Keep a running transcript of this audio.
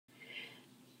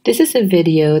This is a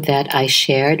video that I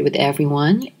shared with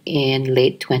everyone in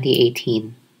late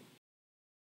 2018.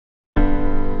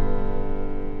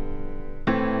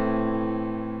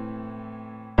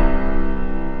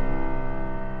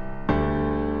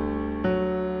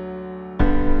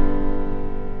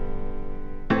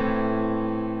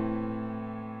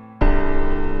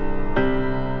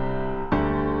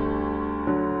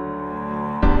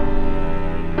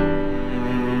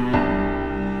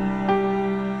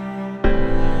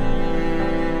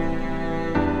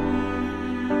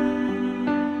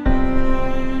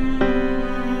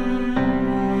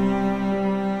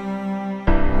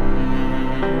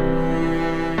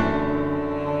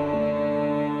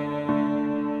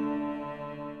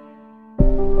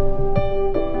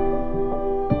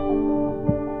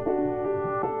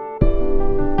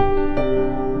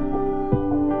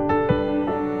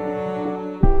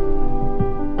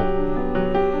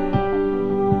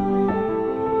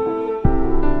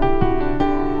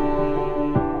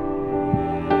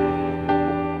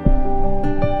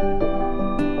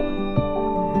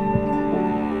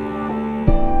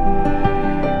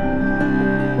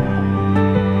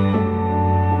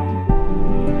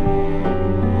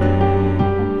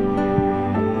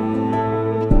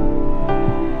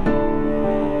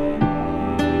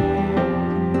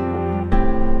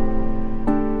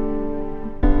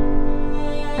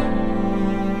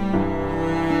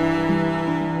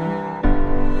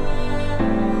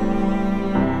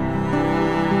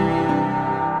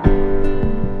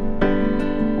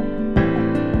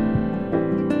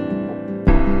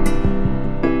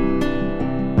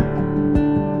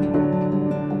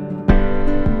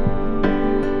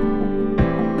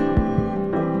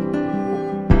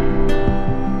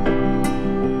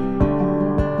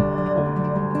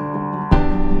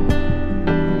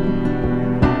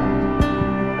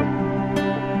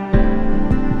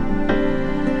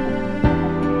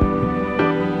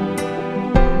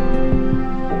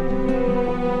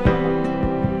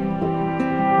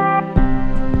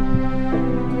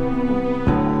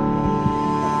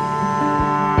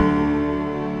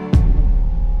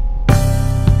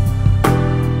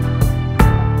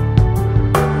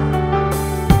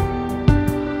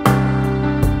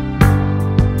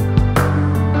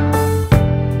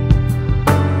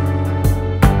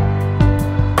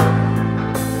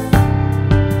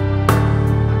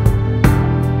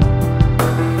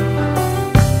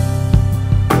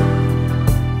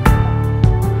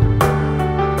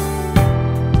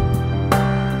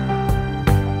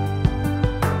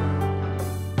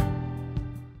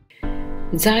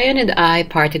 Zion and I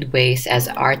parted ways as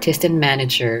artist and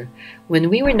manager when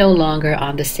we were no longer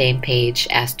on the same page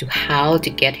as to how to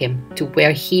get him to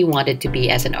where he wanted to be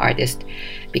as an artist,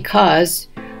 because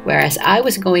whereas I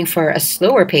was going for a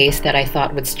slower pace that I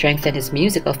thought would strengthen his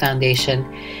musical foundation,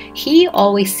 he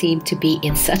always seemed to be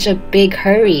in such a big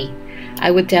hurry.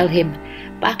 I would tell him,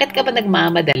 "Bakit ka ba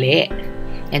nagmamadali?"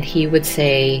 And he would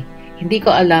say, "Hindi ko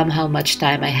alam how much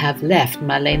time I have left,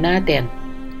 malay natin."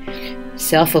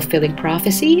 Self-fulfilling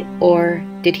prophecy, or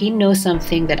did he know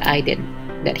something that I didn't,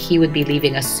 that he would be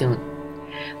leaving us soon?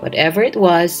 Whatever it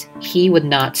was, he would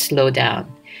not slow down.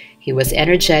 He was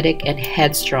energetic and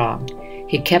headstrong.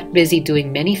 He kept busy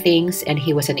doing many things, and he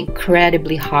was an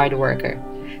incredibly hard worker.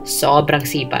 Sobrang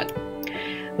sipag.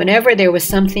 Whenever there was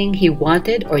something he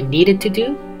wanted or needed to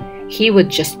do, he would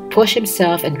just push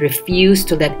himself and refuse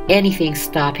to let anything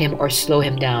stop him or slow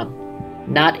him down.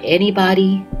 Not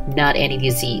anybody, not any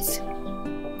disease.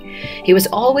 He was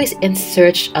always in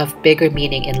search of bigger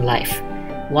meaning in life,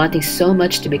 wanting so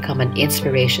much to become an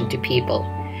inspiration to people.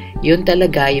 Yun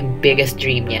talaga yung biggest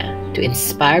dream niya, to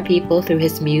inspire people through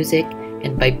his music,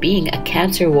 and by being a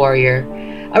cancer warrior,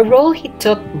 a role he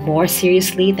took more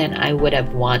seriously than I would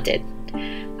have wanted.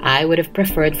 I would have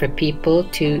preferred for people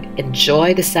to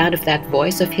enjoy the sound of that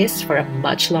voice of his for a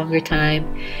much longer time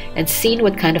and seen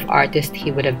what kind of artist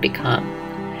he would have become.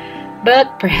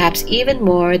 But perhaps even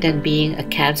more than being a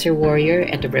cancer warrior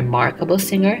and a remarkable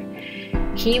singer,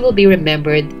 he will be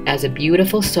remembered as a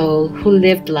beautiful soul who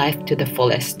lived life to the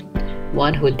fullest,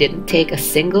 one who didn't take a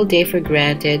single day for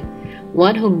granted,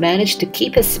 one who managed to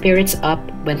keep his spirits up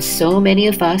when so many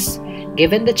of us,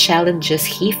 given the challenges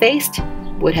he faced,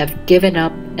 would have given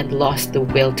up and lost the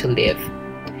will to live.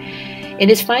 In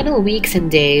his final weeks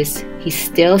and days, he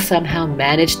still somehow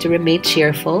managed to remain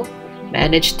cheerful,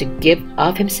 managed to give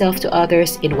of himself to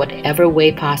others in whatever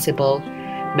way possible,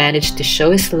 managed to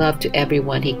show his love to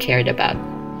everyone he cared about.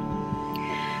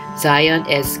 Zion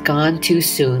is gone too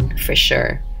soon, for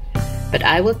sure, but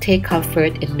I will take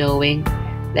comfort in knowing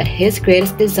that his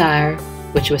greatest desire,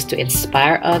 which was to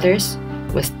inspire others,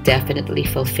 was definitely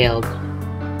fulfilled.